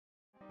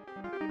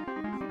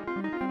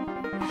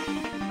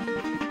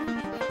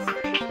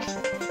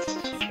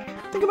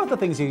Think about the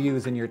things you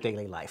use in your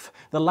daily life.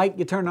 The light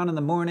you turn on in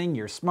the morning,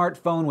 your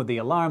smartphone with the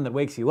alarm that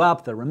wakes you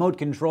up, the remote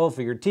control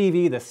for your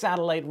TV, the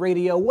satellite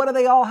radio. What do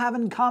they all have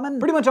in common?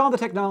 Pretty much all the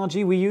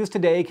technology we use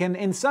today can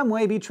in some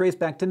way be traced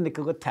back to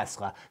Nikola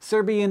Tesla.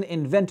 Serbian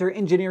inventor,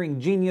 engineering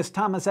genius,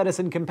 Thomas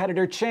Edison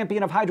competitor,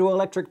 champion of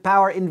hydroelectric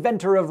power,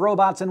 inventor of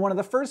robots, and one of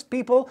the first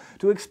people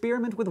to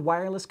experiment with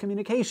wireless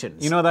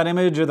communications. You know that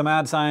image of the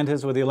mad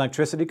scientist with the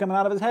electricity coming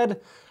out of his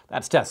head?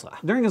 That's Tesla.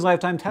 During his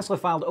lifetime, Tesla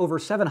filed over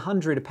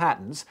 700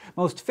 patents,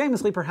 most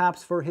famously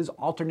perhaps for his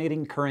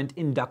alternating current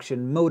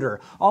induction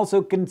motor,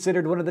 also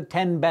considered one of the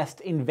 10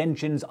 best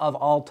inventions of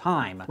all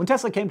time. When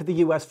Tesla came to the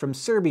US from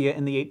Serbia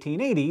in the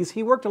 1880s,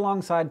 he worked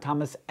alongside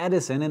Thomas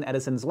Edison in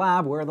Edison's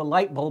lab where the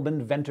light bulb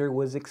inventor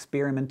was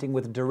experimenting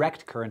with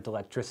direct current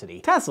electricity.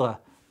 Tesla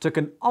took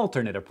an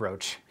alternate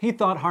approach. He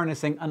thought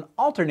harnessing an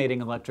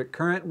alternating electric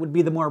current would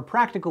be the more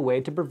practical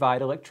way to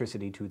provide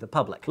electricity to the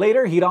public.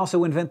 Later, he'd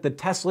also invent the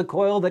Tesla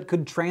coil that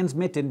could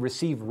transmit and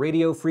receive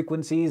radio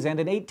frequencies, and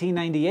in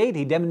 1898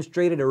 he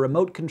demonstrated a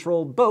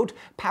remote-controlled boat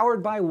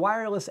powered by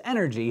wireless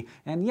energy,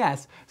 and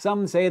yes,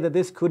 some say that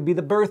this could be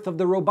the birth of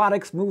the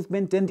robotics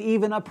movement and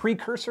even a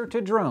precursor to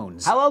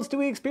drones. How else do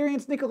we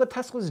experience Nikola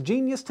Tesla's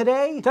genius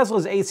today?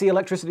 Tesla's AC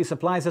electricity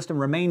supply system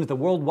remains the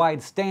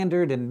worldwide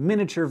standard, and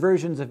miniature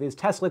versions of his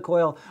Tesla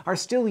coil are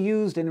still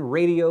used in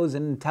radios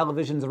and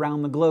televisions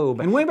around the globe.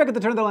 And way back at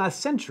the turn of the last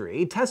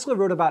century, Tesla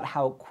wrote about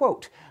how,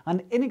 quote,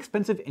 an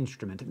inexpensive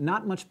instrument,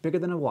 not much bigger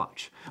than a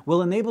watch,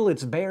 will enable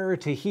its bearer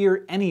to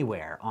hear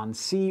anywhere, on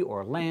sea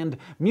or land,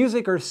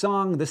 music or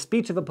song, the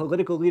speech of a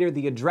political leader,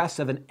 the address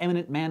of an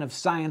eminent man of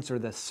science, or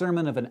the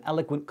sermon of an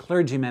eloquent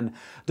clergyman,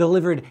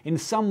 delivered in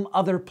some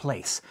other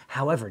place,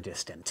 however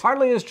distant.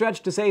 Hardly a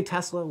stretch to say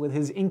Tesla, with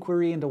his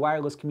inquiry into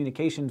wireless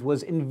communications,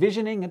 was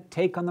envisioning a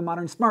take on the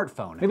modern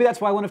smartphone. Maybe that's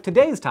why one of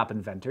today's top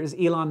inventors,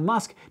 Elon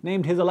Musk,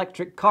 named his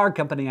electric car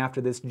company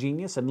after this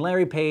genius, and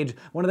Larry Page,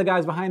 one of the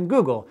guys behind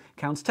Google,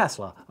 counts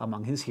Tesla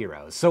among his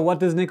heroes. So what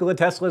does Nikola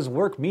Tesla's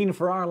work mean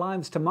for our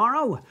lives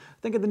tomorrow?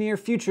 Think of the near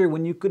future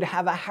when you could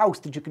have a house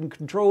that you can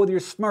control with your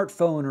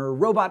smartphone or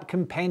robot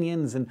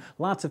companions, and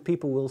lots of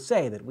people will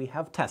say that we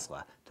have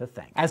Tesla to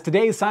thank. As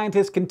today's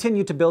scientists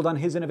continue to build on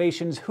his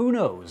innovations, who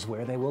knows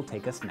where they will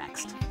take us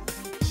next.